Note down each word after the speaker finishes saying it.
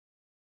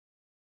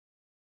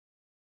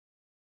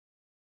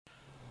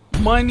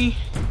money,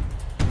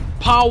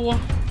 power,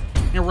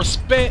 and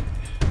respect,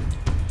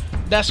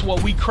 that's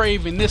what we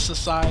crave in this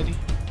society.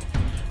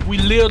 We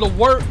live to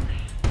work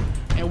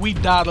and we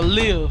die to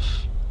live.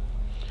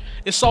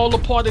 It's all a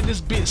part of this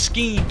big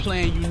scheme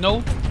plan, you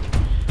know.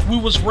 We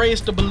was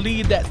raised to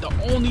believe that the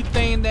only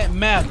thing that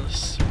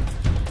matters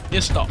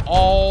is the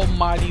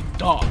almighty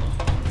dollar.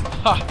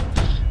 Ha!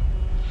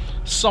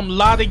 Some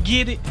lie to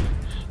get it,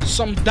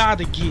 some die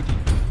to get it.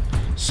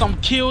 Some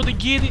kill to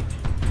get it,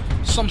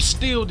 some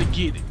steal to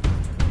get it.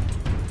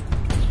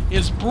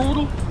 It's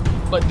brutal,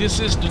 but this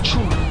is the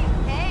truth.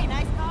 Hey,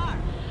 nice car.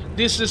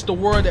 This is the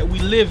world that we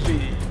live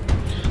in.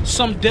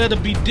 Some dare to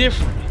be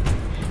different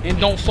and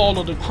don't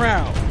follow the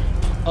crowd.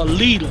 A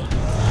leader,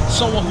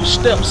 someone who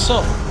steps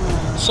up,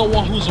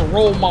 someone who's a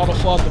role model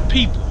for other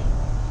people.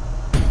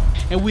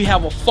 And we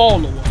have a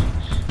follower,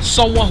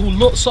 someone who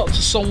looks up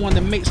to someone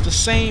that makes the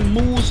same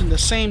moves and the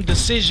same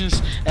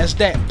decisions as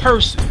that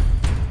person.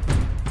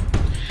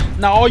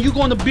 Now, are you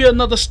going to be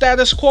another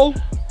status quo?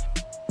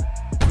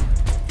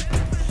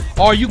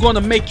 Or are you going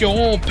to make your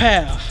own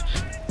path?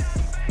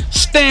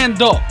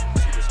 Stand up.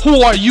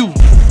 Who are you?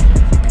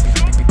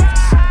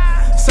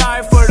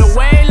 Sorry for the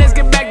way, let's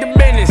get back to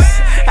business.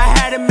 I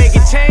had to make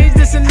a change,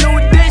 this a new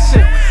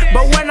edition.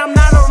 But when I'm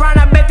not around,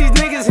 I bet these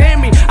niggas hear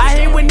me. I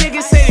hate when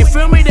niggas say they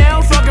feel me, they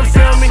don't fucking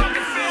feel me.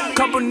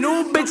 Couple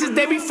new bitches,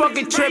 they be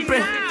fucking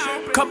tripping.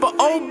 Couple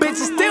old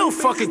bitches still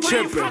fucking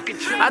tripping.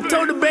 I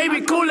told the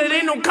baby cool, it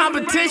ain't no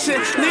competition.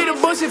 Leave the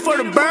bullshit for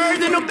the birds,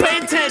 they don't pay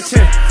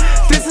attention.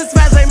 This is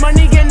fast like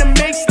money getting a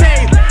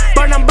mixtape,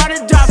 but I'm about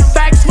to drop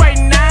facts right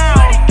now.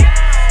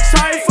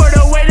 Sorry for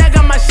the way that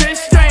got my shit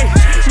straight.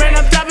 Man,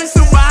 I'm dropping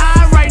super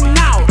high right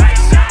now.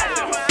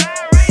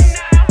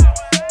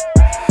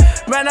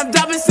 Man, I'm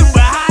dropping super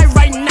high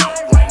right now.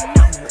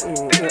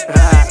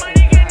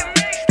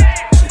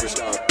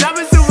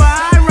 Dropping super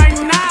high right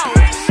now.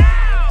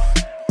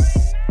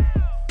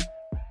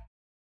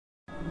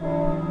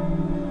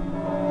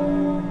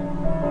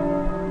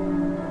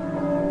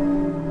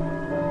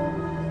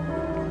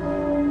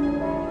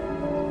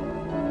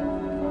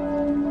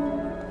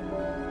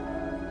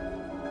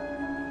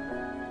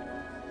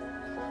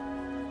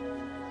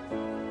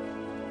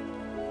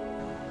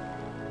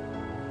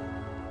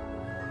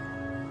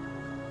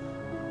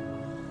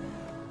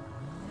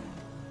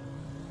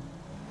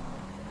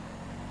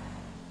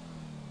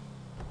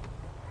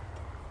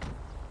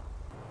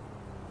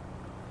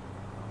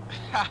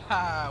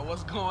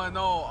 What's going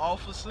on,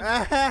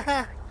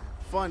 officer?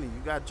 Funny,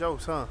 you got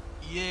jokes, huh?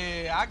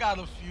 Yeah, I got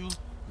a few.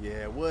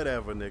 Yeah,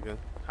 whatever, nigga.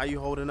 How you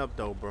holding up,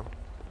 though, bro?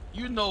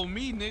 You know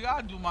me, nigga.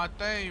 I do my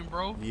thing,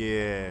 bro.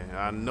 Yeah,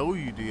 I know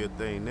you do your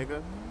thing,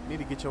 nigga. You need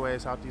to get your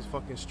ass out these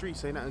fucking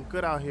streets. Ain't nothing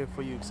good out here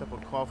for you except a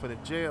coffin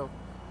in jail.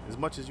 As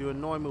much as you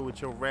annoy me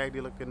with your raggedy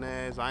looking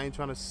ass, I ain't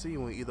trying to see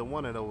you in either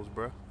one of those,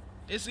 bro.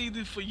 It's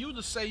easy for you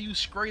to say you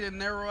straight and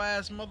narrow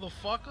ass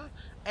motherfucker.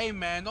 Hey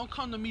man, don't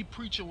come to me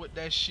preaching with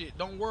that shit.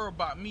 Don't worry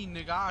about me,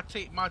 nigga. I'll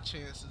take my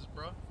chances,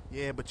 bro.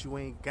 Yeah, but you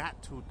ain't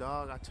got to,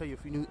 dog. I tell you,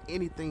 if you knew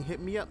anything,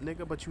 hit me up,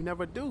 nigga, but you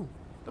never do.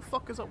 The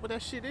fuck is up with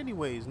that shit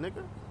anyways,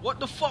 nigga?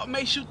 What the fuck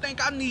makes you think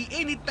I need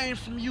anything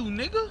from you,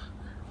 nigga?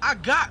 I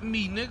got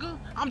me, nigga.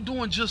 I'm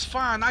doing just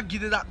fine. I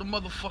get it out the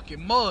motherfucking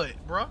mud,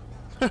 bro.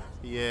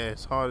 Yeah,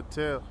 it's hard to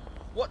tell.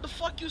 What the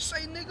fuck you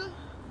say, nigga?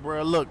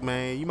 Bruh, look,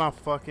 man, you my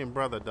fucking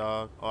brother,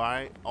 dog,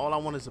 alright? All I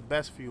want is the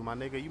best for you, my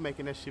nigga. You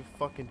making that shit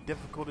fucking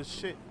difficult as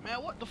shit.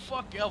 Man, what the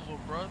fuck ever,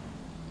 bro?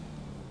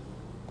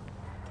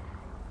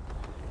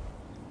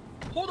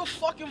 Who the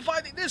fuck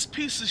invited this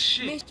piece of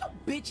shit? Man, your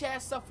bitch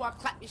ass up before I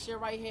clap this shit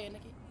right here,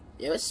 nigga.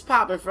 Yeah, what's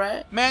poppin',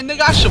 Fred? Man,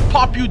 nigga, I should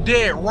pop you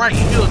dead right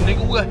here,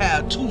 nigga. We'll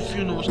have 2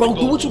 funerals. Bro,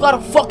 do what you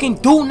gotta fucking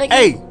do, nigga.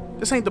 Hey,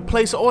 this ain't the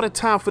place or the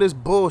time for this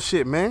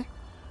bullshit, man.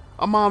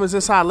 Our mom is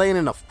inside laying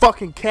in a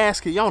fucking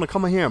casket. Y'all wanna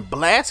come in here and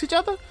blast each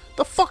other?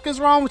 The fuck is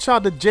wrong with y'all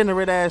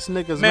degenerate ass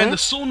niggas, man? Man, the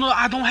sooner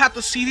I don't have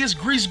to see this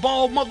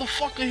greaseball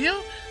motherfucker here,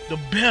 the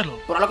better.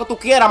 Pero lo que tú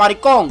quieras,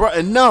 maricón. Bro,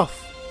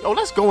 enough. Yo,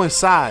 let's go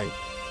inside.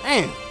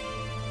 Damn.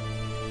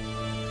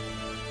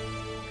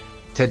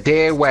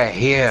 Today we're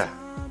here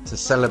to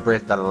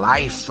celebrate the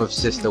life of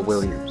Sister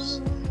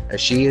Williams as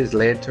she is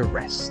laid to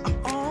rest.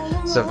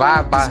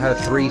 Survived by her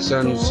 3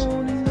 sons,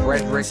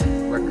 Frederick,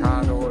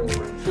 Ricardo, and Rick.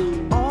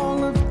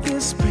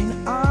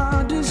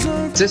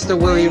 Sister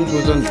Williams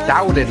was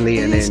undoubtedly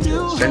an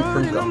angel sent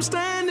from God,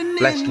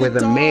 blessed with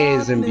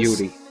amazing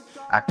beauty,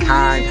 a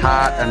kind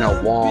heart and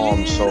a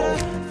warm soul.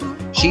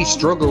 She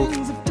struggled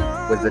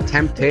with the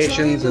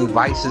temptations and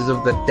vices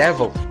of the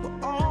devil,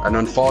 and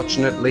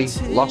unfortunately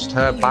lost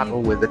her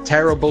battle with the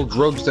terrible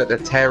drugs that are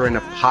tearing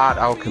apart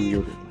our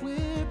community.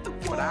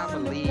 But I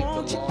believe the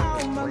Lord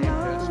has claimed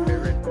her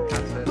spirit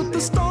as her But the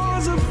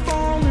stars are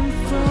falling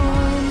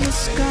from the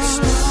sky.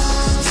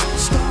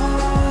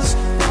 Stars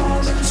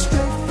falling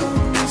straight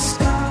from the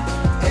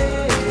sky.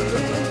 Hey,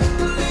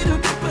 the little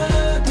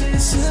bird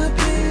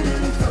disappeared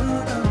in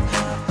front of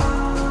my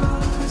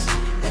eyes,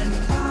 and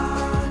I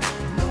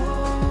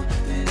know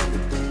that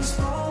everything's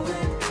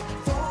falling,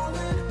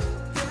 falling.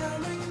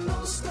 There ain't no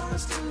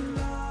stars to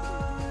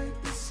light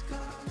the sky.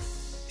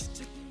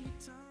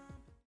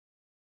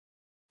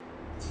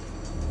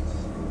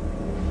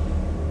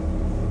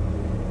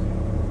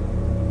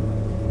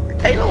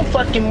 Hey, don't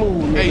fucking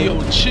move, nigga. Hey,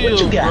 yo, chill,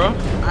 What you got?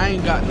 bro. I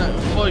ain't got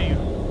nothing for you.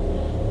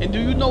 And do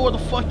you know where the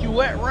fuck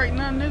you at right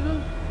now,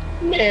 nigga?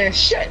 Man,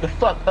 shut the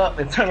fuck up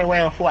and turn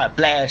around before I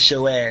blast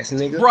your ass,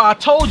 nigga. Bro, I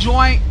told you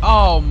I ain't.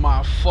 Oh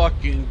my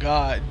fucking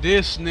god,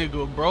 this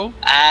nigga, bro.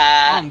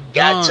 I'm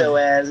got done. your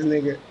ass,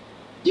 nigga.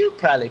 You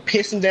probably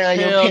pissing down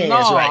your Hell pants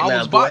no, right I now,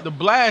 was boy. about to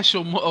blast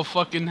your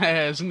motherfucking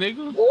ass,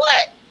 nigga.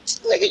 What?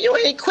 Nigga, you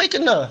ain't quick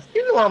enough.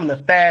 You know I'm the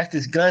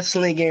fastest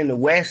gunslinger in the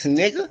West,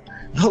 nigga.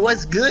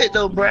 What's good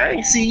though, bro? I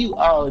ain't see you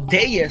all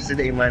day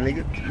yesterday, my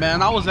nigga.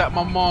 Man, I was at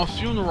my mom's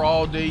funeral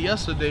all day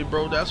yesterday,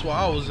 bro. That's where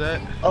I was at.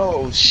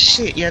 Oh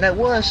shit, yeah, that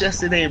was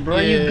yesterday, bro.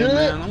 Yeah, You good?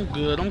 man, I'm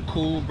good. I'm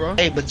cool, bro.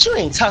 Hey, but you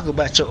ain't talk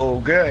about your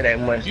old girl that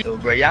much, though,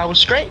 bro. Y'all was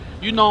straight?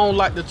 You know I don't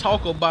like to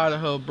talk about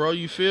her, bro.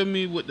 You feel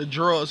me? With the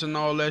drugs and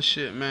all that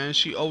shit, man.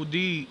 She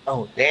OD'd.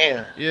 Oh,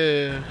 damn.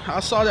 Yeah, I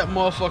saw that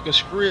motherfucker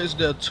Scrizz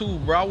there too,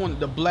 bro. I wanted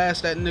to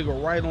blast that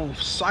nigga right on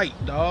sight,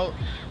 dog.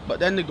 But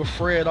that nigga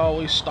Fred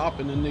always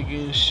stopping the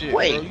nigga and shit.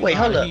 Wait, bro. wait,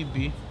 hold up. He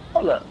be.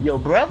 Hold up, your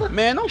brother?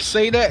 Man, don't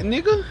say that,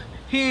 nigga.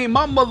 He ain't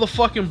my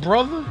motherfucking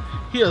brother.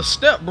 He a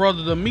step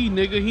brother to me,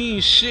 nigga. He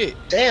ain't shit.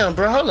 Damn,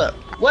 bro, hold up.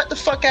 What the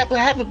fuck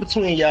happened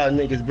between y'all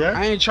niggas, bro?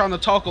 I ain't trying to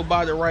talk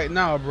about it right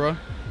now, bro.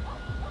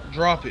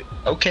 Drop it.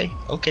 Okay,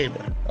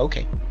 bro.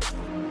 Okay.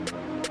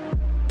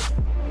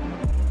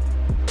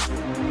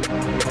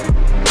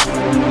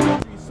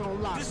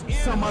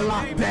 Summer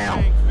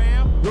lockdown.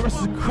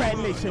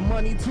 LeAristocrat nation,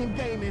 money team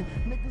gaming.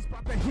 Niggas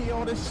about to hear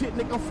all this shit,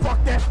 nigga.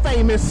 Fuck that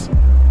famous.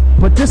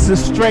 But this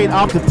is straight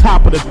off the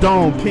top of the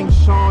dome. King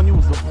Sean, you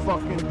was a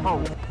fucking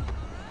hoe.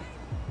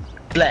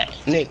 Black,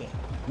 nigga.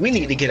 We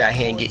need to get out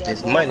here and get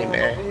this money,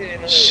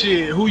 man.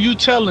 Shit, who you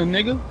telling,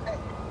 nigga?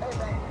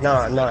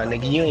 Nah,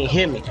 nigga, you ain't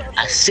hear me.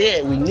 I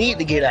said we need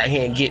to get out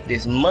here and get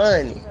this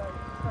money.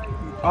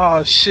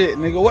 Oh shit,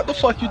 nigga. What the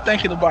fuck you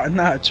thinking about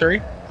now,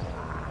 Trey?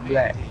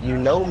 Black, you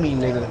know me,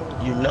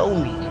 nigga. You know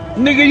me.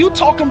 Nigga, you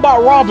talking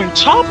about robbing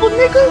Chopper,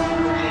 nigga?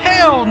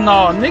 Hell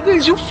no, nigga.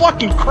 Is you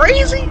fucking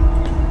crazy?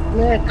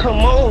 Man, come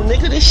on,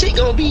 nigga. This shit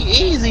gonna be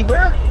easy,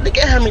 bro. Look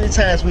at how many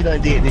times we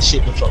done did this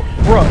shit before.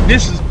 Bruh,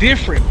 this is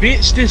different,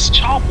 bitch. This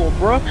Chopper,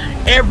 bruh.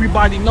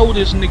 Everybody know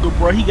this nigga,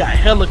 bruh. He got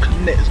hella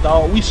connects,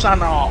 dog. We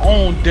signed our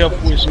own death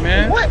wish,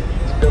 man. What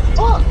the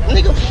fuck?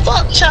 Nigga,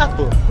 fuck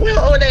Chopper. We don't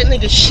owe that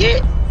nigga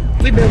shit.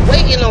 We been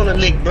waiting on the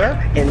lick, bruh.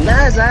 And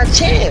now's our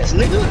chance,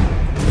 nigga.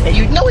 And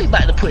you know he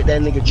about to put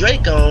that nigga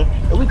Drake on,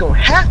 and we gonna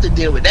have to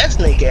deal with that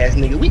snake ass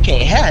nigga. We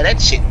can't have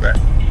that shit, bro.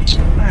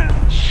 Man,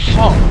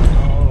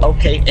 fuck.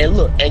 Okay, and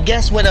look, and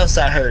guess what else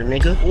I heard,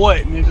 nigga?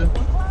 What, nigga?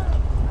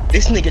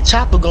 This nigga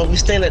Chopper gonna be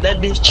staying at that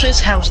bitch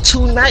Trish house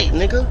tonight,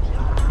 nigga.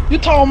 You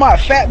talking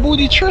about fat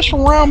booty Trish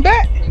from round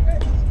back?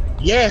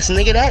 Yes,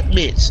 nigga, that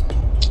bitch.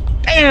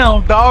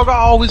 Damn, dog. I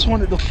always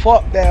wanted to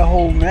fuck that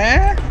hoe,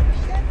 man.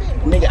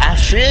 Nigga, I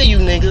feel you,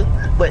 nigga.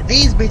 But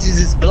these bitches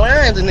is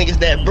blind to niggas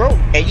that broke,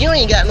 and you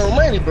ain't got no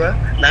money, bro.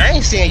 Now, I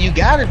ain't saying you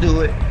gotta do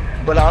it,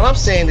 but all I'm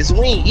saying is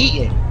we ain't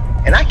eating.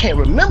 And I can't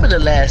remember the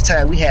last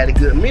time we had a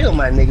good meal,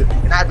 my nigga.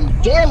 And I'd be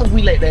damn if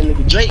we let that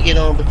nigga Drake get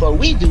on before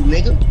we do,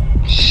 nigga.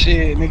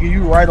 Shit, nigga,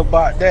 you right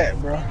about that,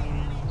 bro.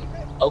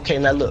 Okay,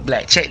 now look,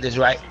 Black, check this,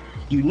 right?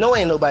 You know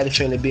ain't nobody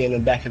finna be in the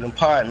back of the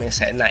apartments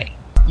at night.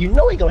 You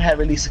know he gonna have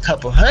at least a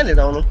couple hundred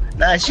on him.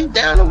 Now, is you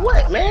down to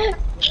what, man?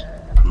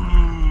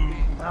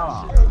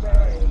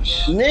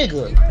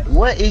 Nigga,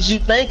 what is you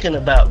thinking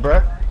about,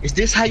 bruh? Is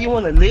this how you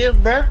want to live,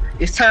 bruh?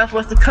 It's time for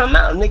us to come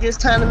out, nigga. It's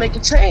time to make a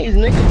change,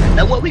 nigga.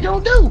 Now what we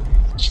gonna do?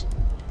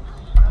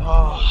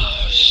 Oh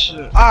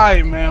shit.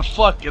 Alright, man,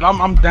 fuck it.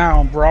 I'm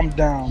down, bro. I'm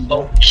down,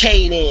 bro.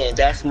 Okay then,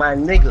 that's my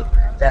nigga.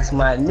 That's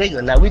my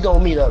nigga. Now we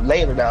gonna meet up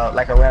later, dog,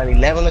 like around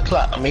 11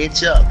 o'clock. I'ma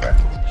hit you up,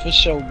 bruh. For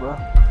sure, bro.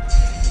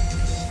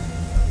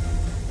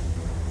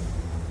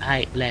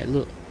 Alright, Black,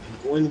 look.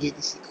 I'm going to get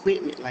this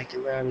equipment like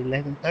around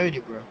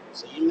 11:30, bro.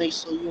 So you make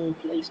sure you're in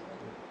place, man.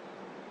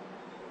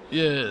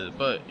 Yeah,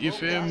 but you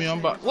feel me? I'm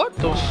about. What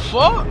the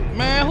fuck,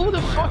 man? Who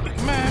the fuck?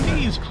 Man,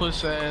 these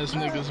puss ass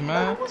niggas,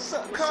 man.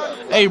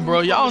 Hey,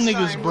 bro, y'all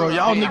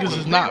niggas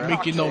is not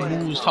making no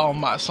moves talking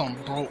about some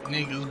broke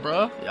niggas,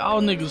 bro.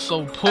 Y'all niggas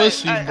so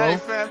pussy, bro. Hey,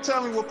 fam,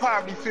 tell me what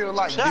poverty feel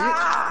like,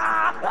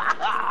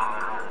 bitch.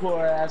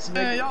 Poor ass nigga.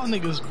 Man, y'all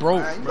niggas broke,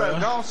 Man, you bro.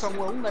 better go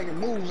somewhere. We making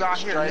moves out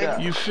here, nigga.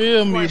 You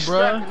feel me,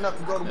 bro?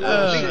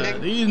 Yeah,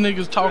 These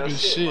niggas talking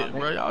shit,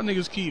 bro. Y'all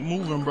niggas keep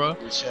moving, bro.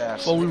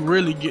 Before we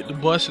really get to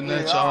busting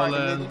at y'all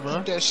ass, bro.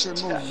 Keep that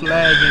shit moving.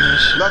 Flagging and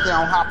shit. Lucky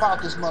I don't hop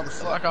out this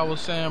motherfucker. Like I was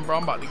saying, bro,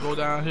 I'm about to go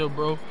down here,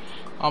 bro.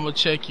 I'ma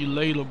check you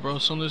later, bro.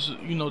 Soon as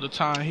you know the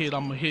time hit,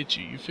 I'ma hit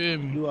you. You feel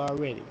me? You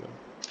already, bro.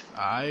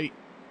 Alright.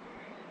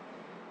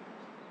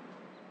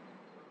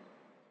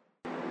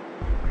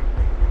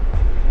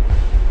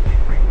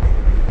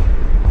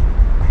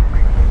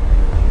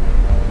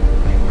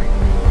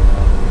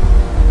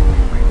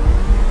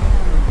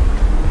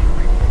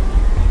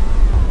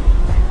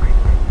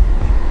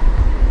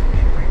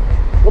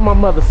 Where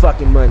my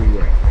motherfucking money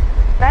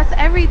at? That's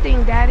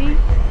everything, Daddy.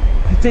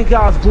 You think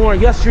I was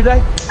born yesterday?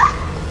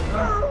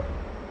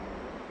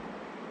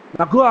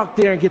 Now go out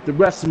there and get the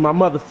rest of my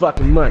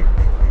motherfucking money.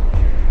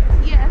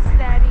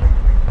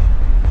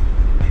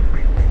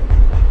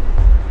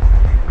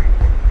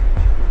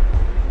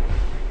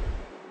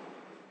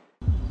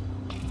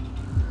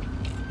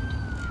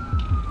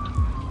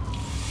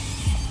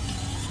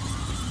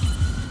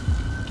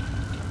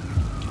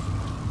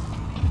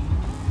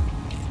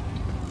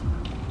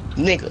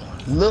 Nigga,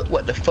 look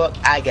what the fuck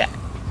I got.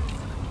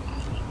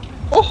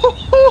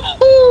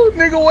 Oh,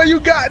 nigga, where you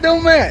got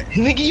them at?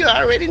 Nigga, you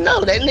already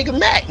know that nigga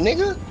Mac,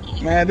 nigga.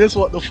 Man, this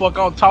what the fuck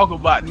I'm talking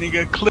about,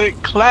 nigga. Click,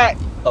 clack.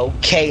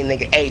 Okay,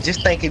 nigga. Hey,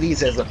 just think of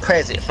these as a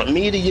present from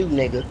me to you,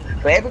 nigga.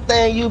 For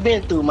everything you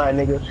been through, my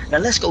nigga. Now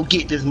let's go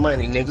get this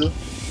money, nigga.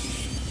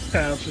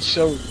 Time for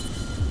sure.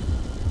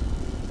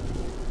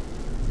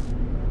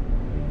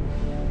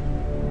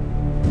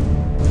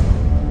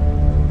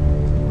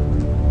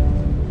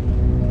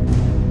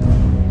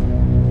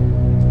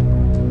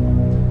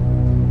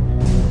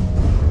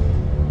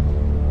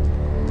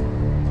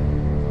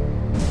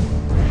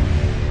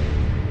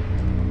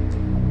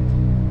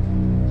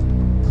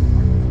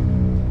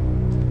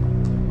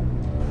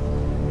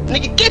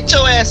 Nigga, get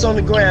your ass on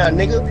the ground,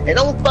 nigga. And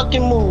don't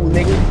fucking move,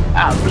 nigga.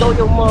 I'll blow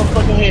your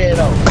motherfucking head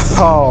off.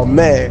 Oh,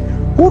 man.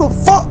 Who the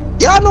fuck?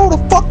 Y'all know who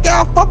the fuck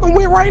y'all fucking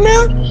with right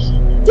now?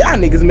 Y'all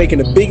niggas making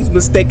the biggest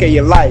mistake of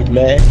your life,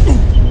 man.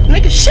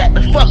 Nigga, shut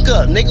the fuck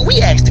up, nigga.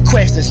 We asked the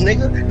questions,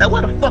 nigga. Now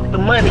where the fuck the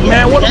money at?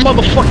 Man, where the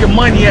motherfucking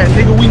money at,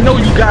 nigga? We know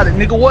you got it,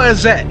 nigga. Where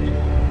is that?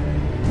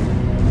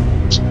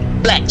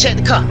 Black, check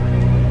the car.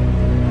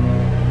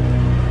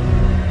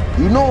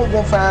 You know we're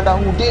gonna find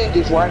out who did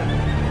this, right?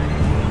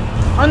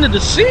 Under the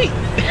seat.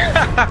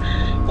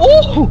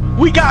 Ooh,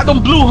 we got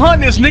them blue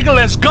hunters, nigga.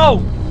 Let's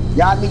go.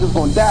 Y'all niggas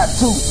gonna die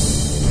too.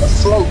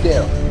 Slow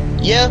down.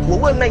 Yeah, well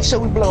we'll make sure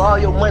we blow all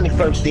your money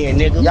first then,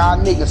 nigga. Y'all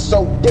niggas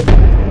so dick.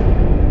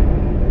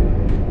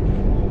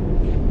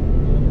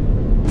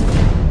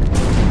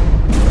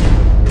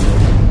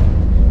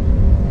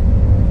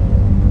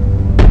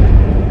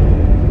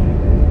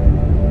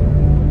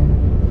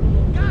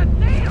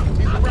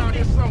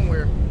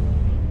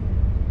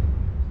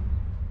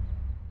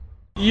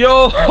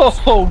 Yo,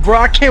 bro,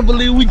 I can't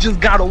believe we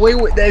just got away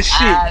with that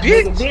shit,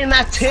 bitch. Nigga, didn't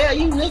I tell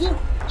you, nigga?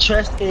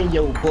 Trust in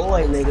your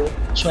boy, nigga.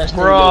 Trust in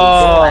your boy.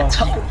 I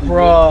told you,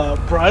 bro,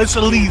 it's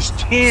at least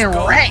 10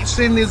 rats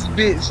in this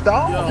bitch,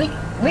 dog.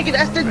 Nigga,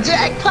 that's the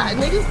jackpot,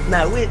 nigga.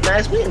 Nah, we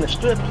in the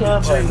strip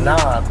club or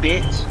nah,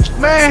 bitch.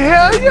 Man,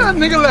 hell yeah,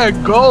 nigga,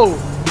 let go.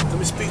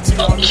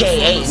 Okay,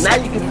 hey, now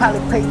you can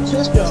probably pay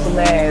Twister some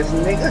ass,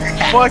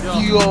 nigga.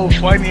 Fuck you, old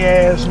funny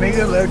ass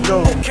nigga, let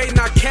go. Okay,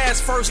 now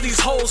cash first, these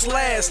hoes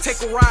last. Take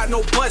a ride,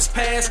 no bus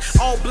pass.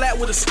 All black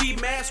with a ski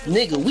mask.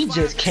 Nigga, we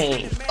just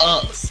came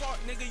up.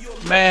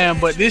 Man,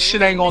 but this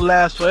shit ain't gonna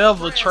last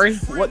forever, Trey.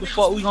 What the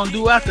fuck we gonna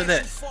do after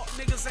that?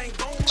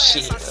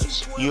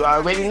 Shit, you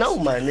already know,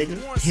 my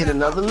nigga. Hit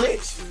another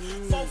lick.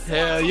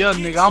 Hell yeah,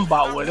 nigga, I'm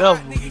about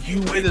whatever. If you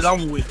with it,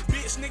 I'm with it.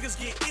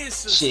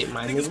 Shit,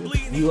 my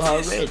nigga, you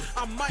already.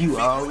 You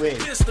already.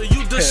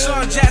 You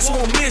Deshaun Jackson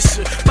on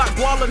mission. By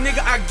Guala,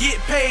 nigga, I get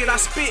paid. I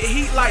spit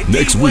heat like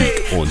next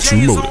week on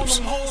True Motives.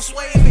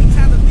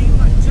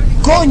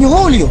 Coño,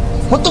 Julio,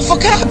 what the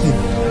fuck happened?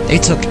 They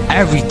took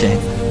everything.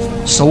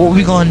 So what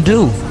we gonna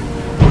do?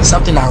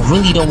 Something I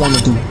really don't want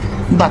to do.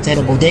 We about to hit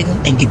a bodega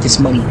and get this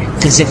money.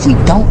 Cause if we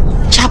don't,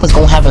 Chopper's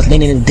gonna have us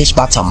laying in the dish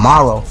by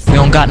tomorrow. We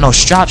don't got no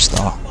straps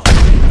though.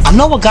 I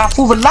know a guy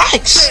who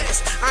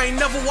relax. I ain't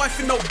never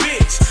wifing no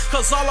bitch,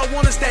 cause all I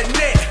want is that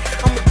net.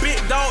 I'm a big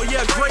dog,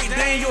 yeah, great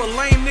Dane. You a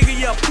lame nigga,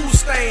 yeah, poo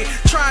stain.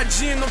 Try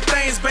G and them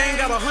things, bang.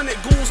 Got 100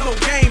 goons, no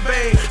game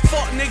bang.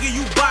 Fuck nigga,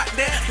 you bought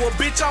that. Well,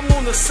 bitch, I'm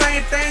on the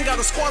same thing. Got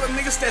a squad of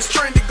niggas that's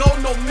trained to go.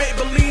 No make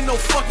believe, no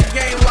fucking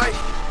game like.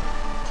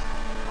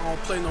 I don't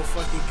play no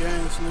fucking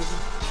games, nigga.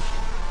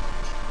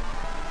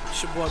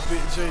 It's your boy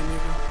Big J,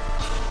 nigga.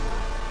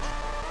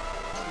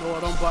 Know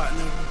what I'm about,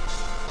 nigga.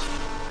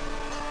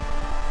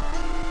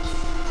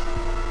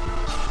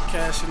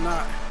 Cash or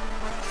not.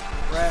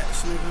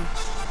 Rats, nigga.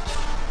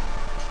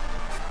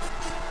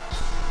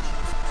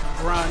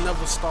 The grind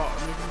never stop,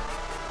 nigga.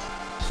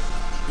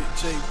 Big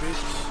J,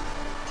 bitch.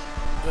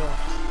 Yeah.